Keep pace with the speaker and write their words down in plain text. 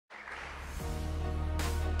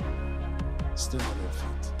Stand on your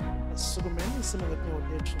feet. Asisukumeni sime ngetinyawo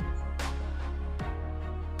tethu.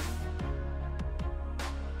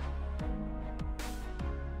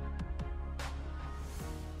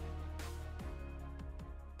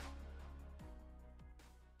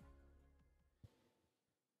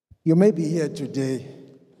 You may be here today.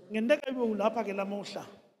 Ngendeka ibe ulapha ke lamuhla.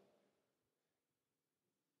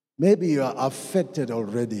 Maybe you are affected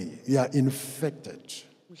already. You are infected.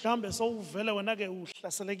 Mhlambe sowuvele wena ke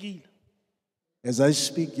uhlaselekile. As I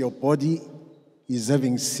speak, your body is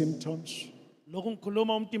having symptoms. Lokhu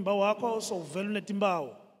ngikhuluma umtimba wakho sowuvele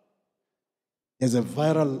unetimbawu. There's a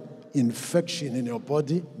viral infection in your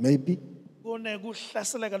body, maybe. Kune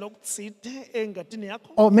kuhlaseleka lokutsithe engadini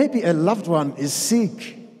yakho. Or maybe a loved one is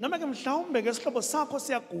sick. Noma ke mhlawumbe ke isihlobo sakho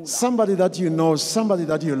siyagula. Somebody that you know, somebody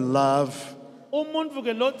that you love, Umuntu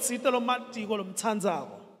ke lotsithe lomatiko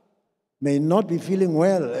lomthandzako. may not be feeling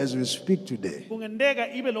well as we speak today. Kungendeka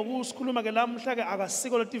ibe lokusikhuluma ke lamuhla ke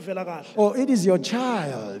akasiko lotivela kahle. Or it is your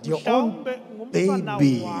child, your own Mhlawumbe ngumfana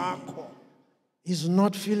baby wakho. is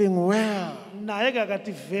not feeling well. Naye ke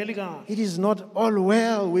akativeli kahle. It is not all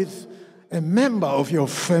well with a member of your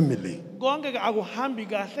family. Konke ke akuhambi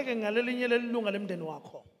kahle ke ngalelinye lelunga lemndeni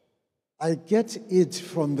wakho. I get it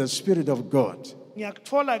from the Spirit of God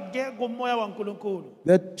Ngiyakuthola ke kumoya waNkulunkulu.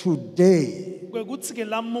 that today, Kwekuthi ke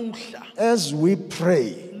lamuhla as we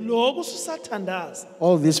pray, lokhu susathandaza.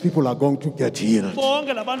 all these people are going to get healed.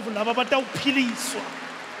 Bonke labantu laba batawuphiliswa.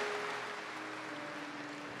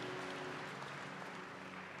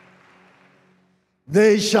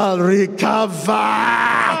 They shall recover.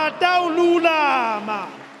 Batawululama.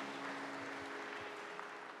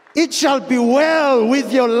 It shall be well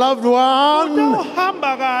with your loved one.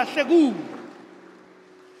 Utawuhamba kahle kuwe.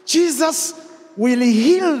 Jesus will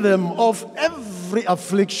heal them of every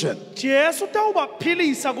affliction, Jesu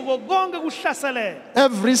utawubaphilisa kuko konke kuhlaselele.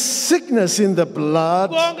 every sickness in the blood,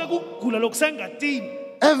 Konke kugula lokusengatini.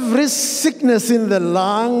 every sickness in the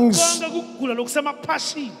lungs, Konke kugula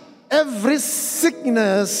lokusemaphashini. every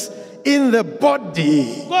sickness in the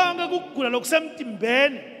body. Konke kugula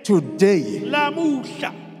lokusemtimbeni. Today,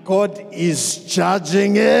 Lamuhla. God is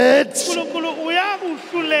judging it. uNkulunkulu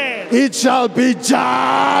uyakuhlulela. It shall be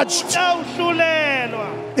judged.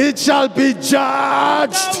 Utawuhlulelwa. It shall be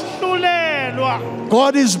judged. Utawuhlulelwa.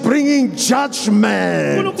 God is bringing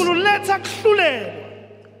judgment. uNkulunkulu letha kuhlulelwa.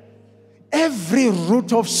 Every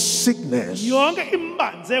root of sickness Yonke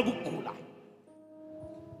imbanze yokugula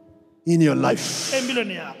in your life,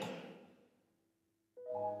 empilweni yakho.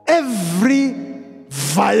 every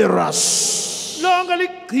virus, Lonke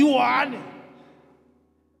ligciwane.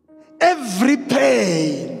 every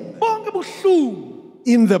pain Bonke buhlungu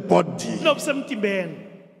in the body. lobusemtimbeni.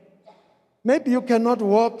 Maybe you cannot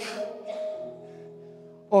walk,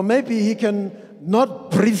 or maybe he can not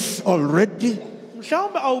breathe already.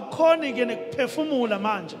 Mhlawumbe awukhoni ke nekuphefumula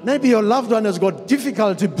manje. Maybe your loved one has got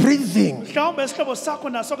difficulty breathing. Mhlawumbe isihlobo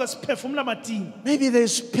sakho naso ke siphefumula matinyo. Maybe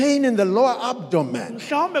there's pain in the lower abdomen.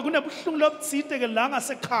 Mhlawumbe kunebuhlungu lobutsite ke la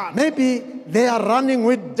ngasekhala. Maybe they are running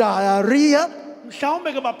with diarrhea.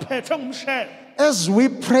 Mhlawumbe ke baphethwe ngumshelo. As we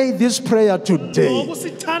pray this prayer today,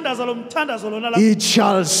 Ngokusithandaza lo mthandazo lona la it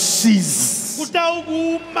shall cease.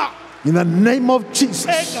 kutawukuma In the name of Jesus.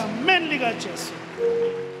 egameni lika Jesu.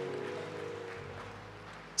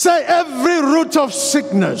 Say every root of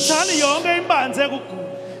sickness. Thani yonke imbanze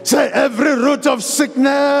yokugula. Say every root of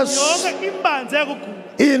sickness Yonke imbanze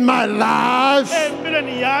yokugula. in my life.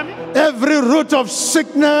 Empilweni yami. Every root of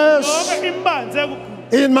sickness Yonke imbanze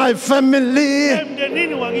yokugula. in my family.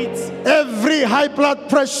 Emndenini wakithi. Every high blood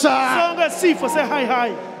pressure. Sonke sifo se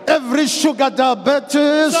high. Every sugar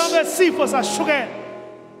diabetes. Sonke sifo sashukela.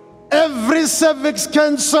 Every cervix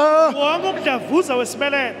cancer. Wonke umdlavuza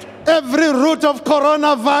wesibeletho. Every root of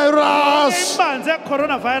coronavirus. Imbanze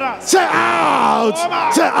coronavirus. Say out,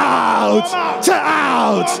 say out, say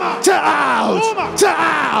out, say out, say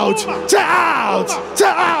out, say out, say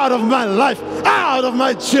out of my life, out of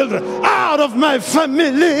my children, out of my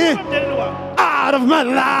family, Emndenini wakho. out of my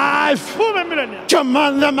life. Phuma empilweni yakho.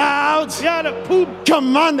 Command them out. Yale phuma.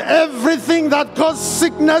 Command everything that causes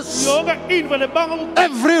sickness, Yonke into lebanga ukugula.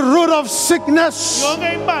 every root of sickness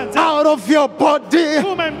Yonke imbanze out of your body,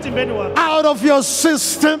 phuma emtimbeni wakho. out of your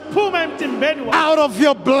system, Phuma emtimbeni wakho. out of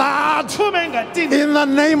your blood. Phuma engatini. In the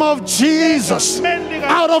name of Jesus, Egameni lika-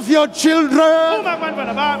 out of your children, Phuma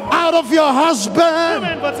kubantwana bakho. out of your Phuma husband,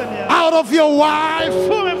 endvodzeni yakho. out of your wife.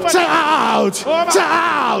 Phuma emfaneni. Say out, say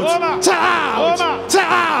out, say out, say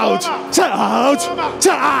out, say out,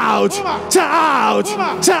 say out, say out,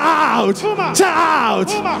 say out, say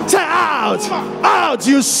out, say out, out,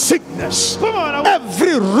 you sickness. Phuma wena.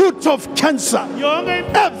 Every root of cancer,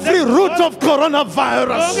 yonke every root of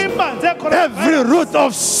coronavirus, every root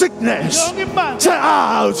of sickness, tear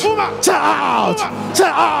out, tear out, tear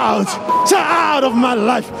out, tear out of my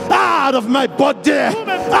life, out of my body,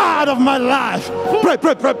 out of my life. Pray,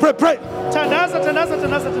 pray, pray, pray, pray.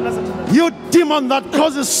 You demon that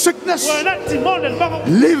causes sickness,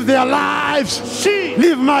 live their lives,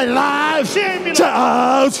 live my life. Tear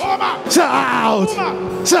out, tear out,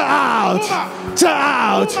 tear out, tear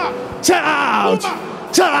out, tear out,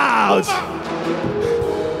 tear out.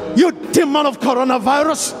 You demon of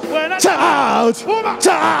coronavirus, tear out,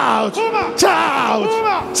 tear out, tear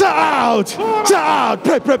out, tear out, tear out.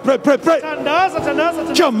 Pray, pray, pray, pray, pray.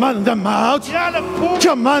 Command them out.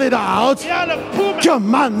 Command it out.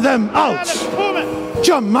 Command them out.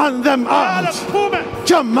 Command them out.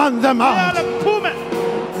 Command them out.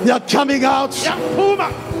 They are coming out.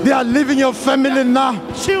 They are leaving your family now.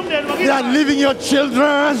 They are leaving your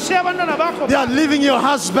children. They are leaving your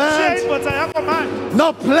husband.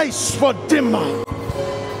 No place for demon.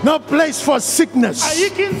 No place for sickness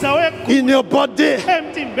in your body.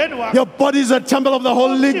 Your body is a temple of the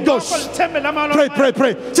Holy Ghost. Pray, pray,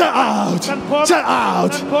 pray. Tear out, tear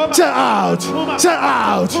out, tear out, tear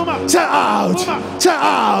out, tear out, tear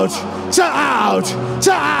out, tear out,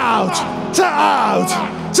 tear out, tear out,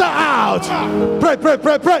 tear out. Pray, pray,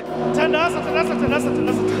 pray, pray.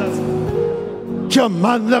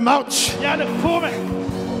 Command them out.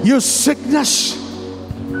 You sickness,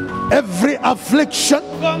 every affliction,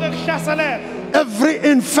 every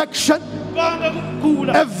infection,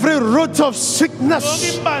 every root of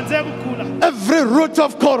sickness, every root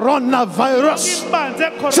of coronavirus,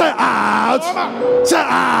 tear out, tear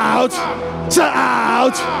out, tear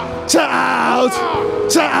out, tear out,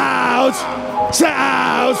 tear out, tear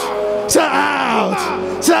out, tear out,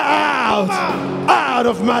 tear out, out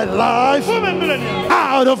of my life,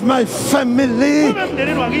 out of my family,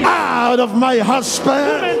 out of my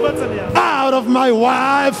husband, out of my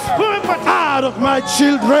wife, out of my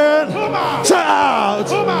children. Tear out,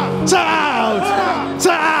 tear out,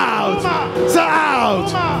 tear out, tear out.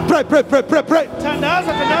 Pray, pray, pray, pray, pray.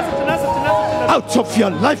 Out of your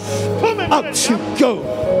life, out you go,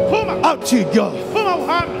 out you go.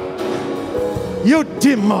 You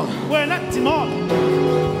demon,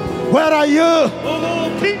 where are you?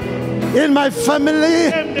 In my family?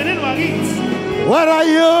 Where are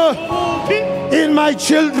you? In my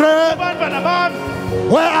children?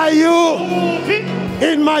 Where are you?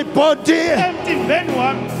 In my body?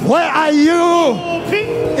 Where are you?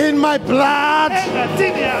 In my blood?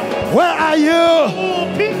 Where are you?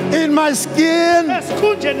 In my skin?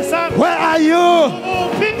 Where are you?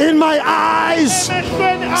 In my eyes?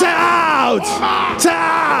 Tear out! Tear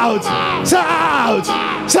out! Tear out!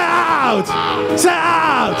 Tear out! Tear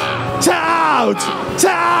out! Tear out!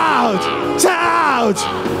 Tear out! Tear out!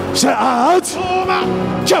 Tear out!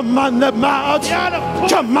 Command them out!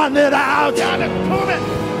 Command it out!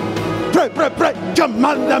 Pray, pray, pray!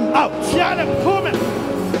 Command them out!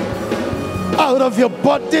 Out of your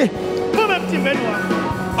body!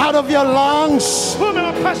 Out of your lungs!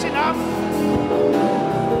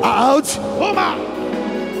 Out!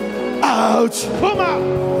 Out! Out!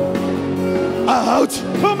 Out!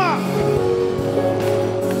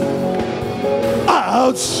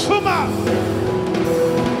 Out!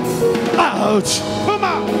 Out!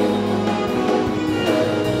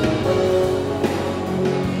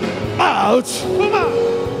 Out!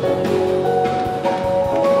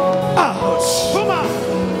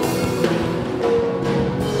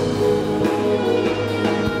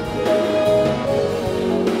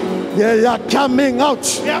 They are coming out.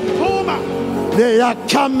 They are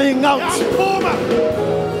coming out.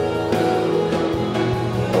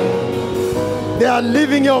 They are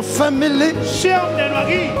leaving your family.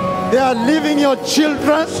 They are leaving your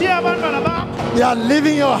children. They are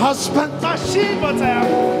leaving your husband.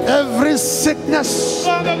 Every sickness,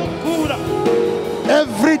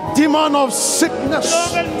 every demon of sickness,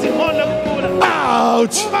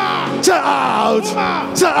 out, tear out,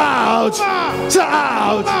 tear out, tear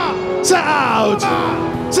out, tear out,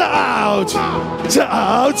 tear out, tear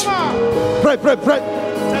out. Pray, pray, pray.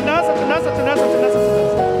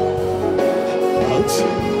 Out.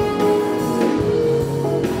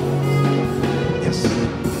 Yes.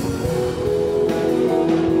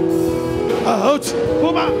 Out.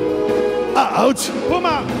 Out.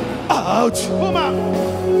 Out.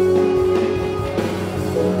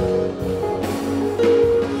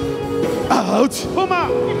 Out.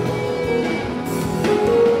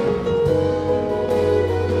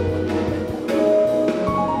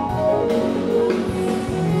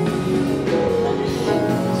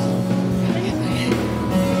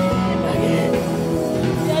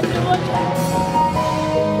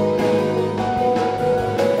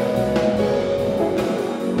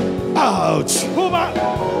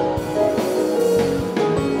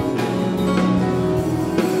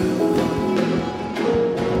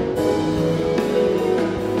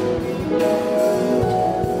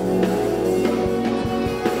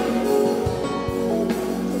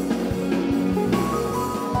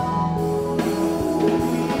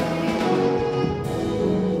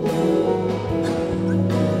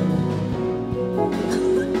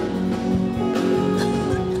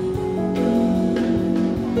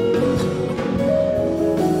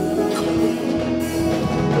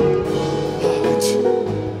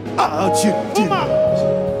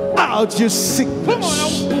 Out, you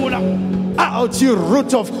sickness. Out, you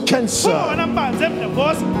root of cancer.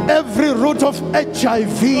 Every root of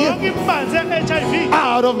HIV.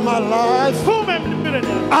 Out of my life.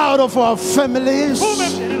 Out of our families.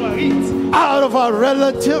 Out of our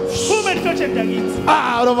relatives.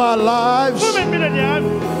 Out of our lives.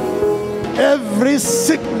 Every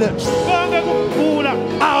sickness.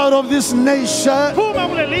 Out of this nation.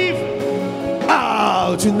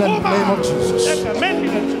 Out in the name of Jesus.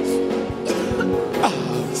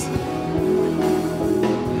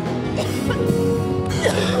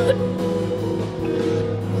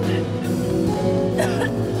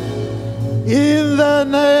 In the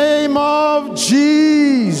name of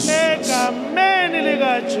Jesus.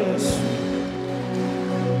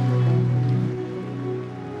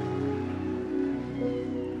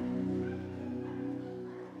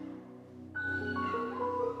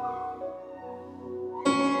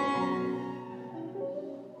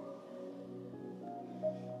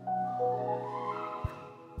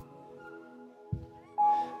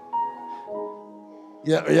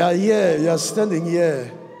 Yeah, here. You're standing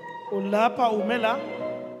here.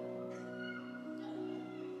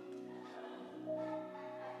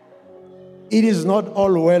 It is not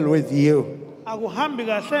all well with you.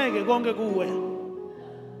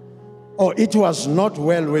 Or it was not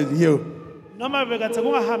well with you.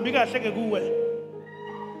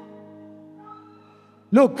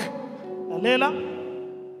 Look,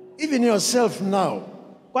 even yourself now,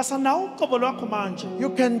 you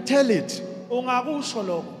can tell it.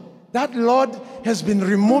 That Lord has been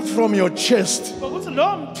removed from your chest.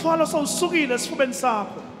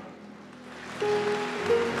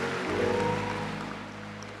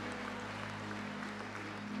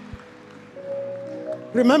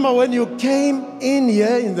 Remember when you came in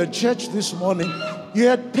here in the church this morning, you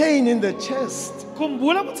had pain in the chest.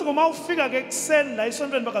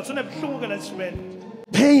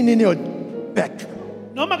 Pain in your back.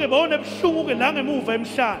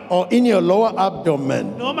 Or in your lower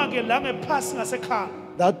abdomen.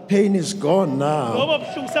 That pain is gone now.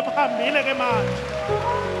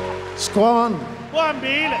 It's gone.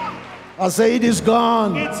 I say it is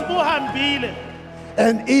gone.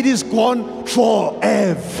 And it is gone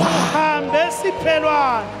forever.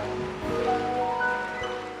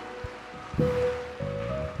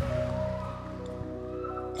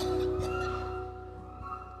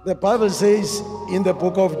 The Bible says in the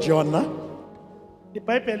book of Jonah,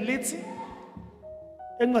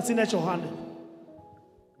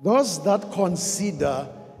 those that consider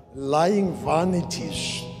lying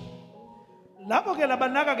vanities,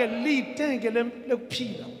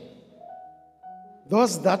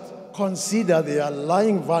 those that consider they are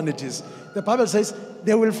lying vanities, the Bible says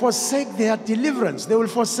they will forsake their deliverance, they will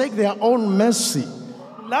forsake their own mercy.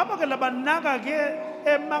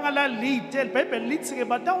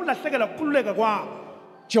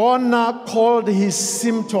 Jonah called his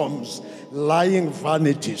symptoms lying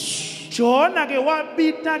vanities. Your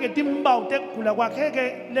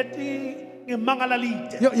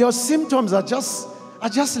symptoms are just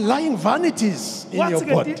lying vanities in your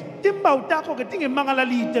body. The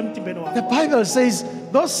Bible says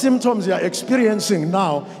those symptoms you are experiencing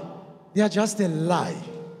now, they are just a lie.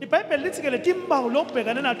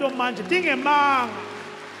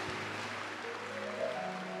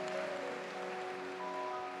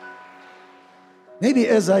 Maybe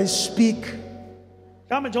as I speak,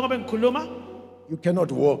 you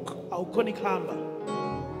cannot walk.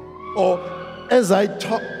 Or as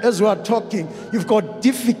we are talking, you've got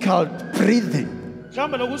difficult breathing.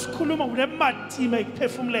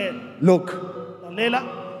 Look,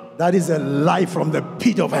 that is a lie from the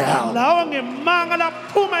pit of hell.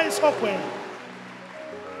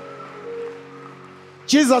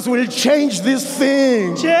 Jesus will change this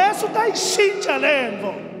thing.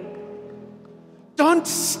 Don't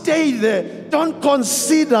stay there. Don't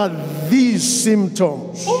consider these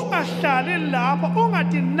symptoms.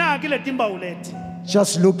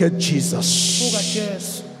 Just look at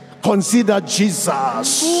Jesus. Consider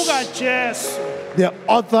Jesus, the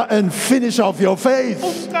author and finisher of your faith.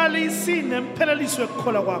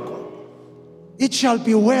 It shall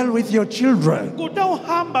be well with your children.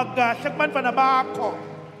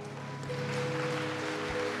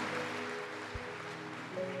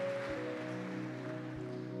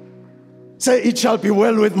 Say, it shall be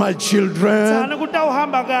well with my children.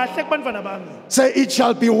 Say, it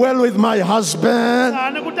shall be well with my husband.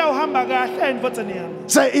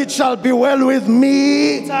 Say, it shall be well with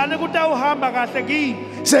me.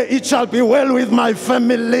 Say, it shall be well with my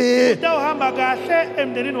family.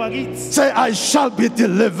 Say, I shall be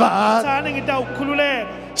delivered.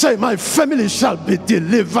 Say, my family shall be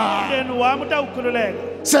delivered. umndeni wami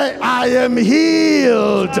utawukhululeka. Say, I am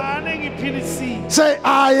healed. Thane ngiphilisile. Say,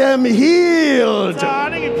 I am healed.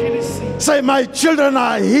 Thane ngiphilisile. Say, my children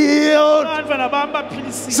are healed. Abantwana bami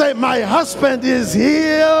baphilisile. Say, my husband is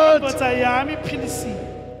healed. Indoda yami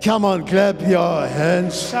iphilisile. Come on, clap your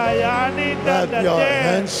hands. Shayani Clap your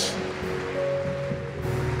hands.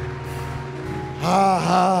 Ha,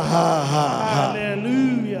 ha, ha, ha, ha.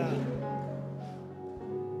 Hallelujah.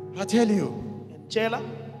 I tell you, Ngitshela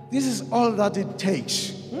this is all that it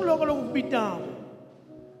takes. ngiloko lokubitana.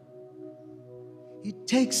 It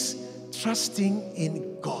takes trusting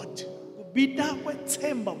in God, Kubita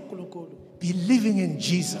kwethemba uNkulunkulu. believing in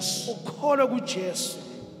Jesus, Ukholwa kuJesu.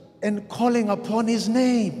 and calling upon His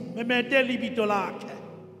name. Memetela ibito lakhe.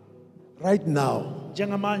 Right now,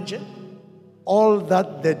 Njengamanje all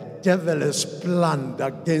that the devil has planned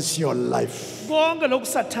against your life, konke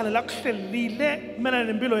lokusathana lakuhlelile kumela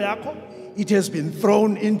nempilo yakho it has been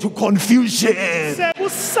thrown into confusion.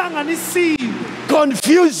 sekusanganisiwe.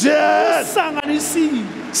 Confusion. Sanganisiwe.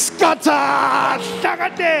 Scattered.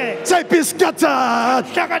 Hlakateka. Say, be scattered.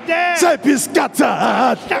 Hlakateka. Say, be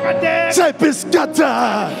scattered. Hlakateka. Say, be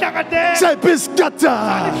scattered. Hlakateka. Say, be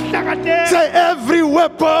scattered. Hlakateka. Say, every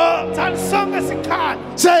weapon. Thani sonke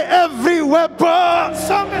sikhali. Say, every weapon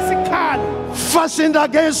Sonke sikhali. fashioned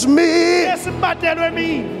against me. Esibatelwe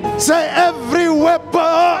mina. Say, every weapon.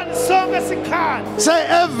 Thani sonke sikhali. Say,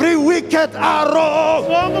 every wicked arrow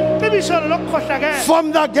Wonke umcibisholo lokukhohlakele.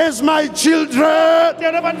 formed against my children.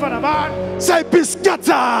 Tshela abantwana bami. Say, be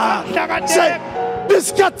scattered. Say, be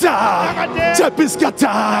scattered. Say, be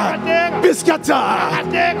scattered. Be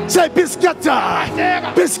scattered. Say, be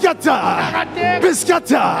scattered. Be scattered. Be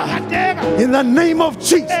scattered. In the name of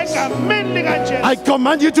Jesus, Egameni likaJesu. I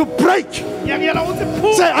command you to break. Ngiyakuyala ukuthi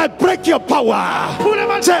phuma. Say, I break your power. Phula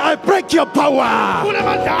amandla. Say, I break your power. Phula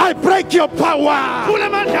amandla. I break your power. Phula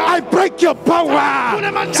amandla. I break your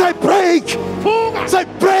power. Say, break. Phuka. Say,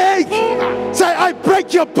 break. Phuka. Say, I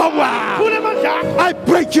break your power. Phula amandla. I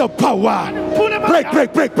break your power. Phula amandla. Break,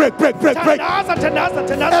 break, break, break, break, break, break.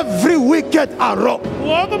 Thandaza. Every wicked arrow,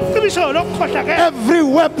 Wonke umcibisholo lokukhohlakele. every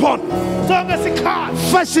weapon Sonke sikhali.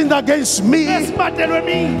 fashioned against me, Esibatelwe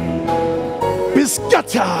mina. be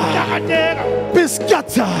scattered. Hlakateka. Be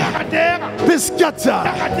scattered. Hlakateka. Be scattered.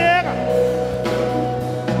 Hlakateka.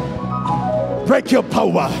 Break your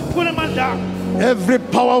power. Phula amandla. Every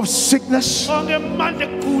power of sickness, Onke amandla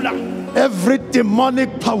ekugula. every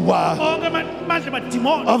demonic power Onke amandla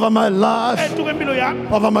emadimoni. over my life, Etuka impilo yami.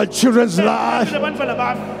 over my children's life, Etuka abantwana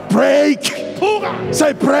bami. break. Phuka.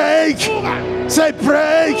 Say break. Phuka. Say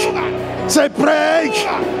break. Phuka. Say break.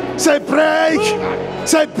 Say break.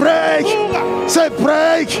 Say break. Say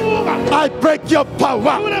break. I break your power.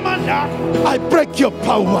 Phula amandla. I break your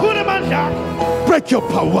power. Phula amandla. Break your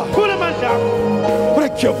power. Phula amandla.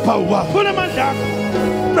 Break your power. Phula amandla.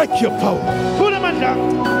 Break your power. Phula amandla.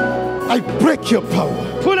 I break your power.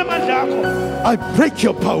 Phula amandla akho. I break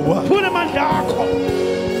your power. Phula amandla akho.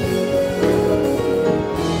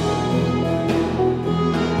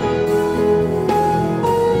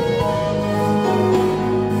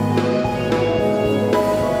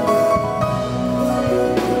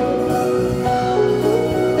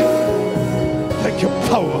 Break your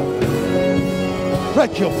power.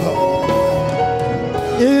 Break your power.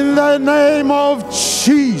 In the name of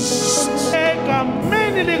Jesus.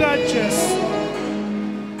 Egameni likaJesu.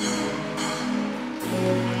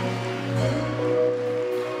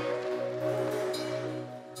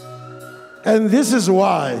 And this is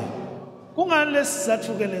why, Kungani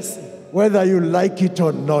lesizathu ke lesi? whether you like it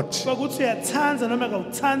or not, Ukuthi uyathanza noma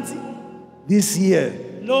awuthanzi, this year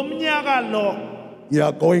lo mnyaka lo you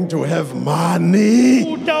are going to have money.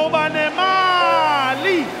 utawuba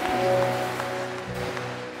nemali.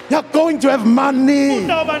 You are going to have money.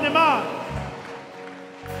 Utawuba nemali.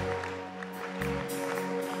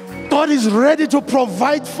 God is ready to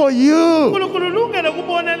provide for you uNkulunkulu ulungele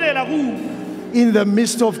kubonelela kuwe in the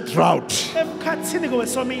midst of drought. emkhathini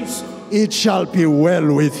kwesomiso. It shall be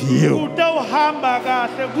well with you. Utawuhamba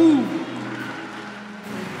kahle kuwe.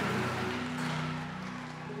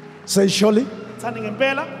 Say, surely Thani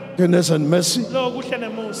ngempela goodness and mercy lo kuhle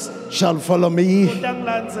nemusa shall follow me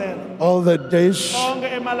utangilandzela all the days onke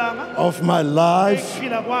emalanga of my life.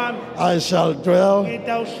 ekuphila kwami. I shall dwell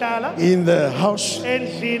Ngitawuhlala in the house.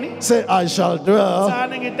 endlini. Say, I shall dwell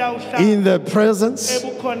Thani ngitawuhlala in the presence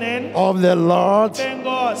ebukhoneni of the Lord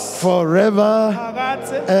benkosi forever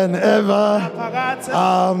phakathe and ever. phakathe.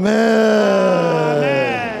 Amen.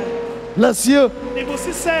 Amen. Bless you.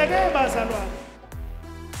 Nibusiseke bazalwane.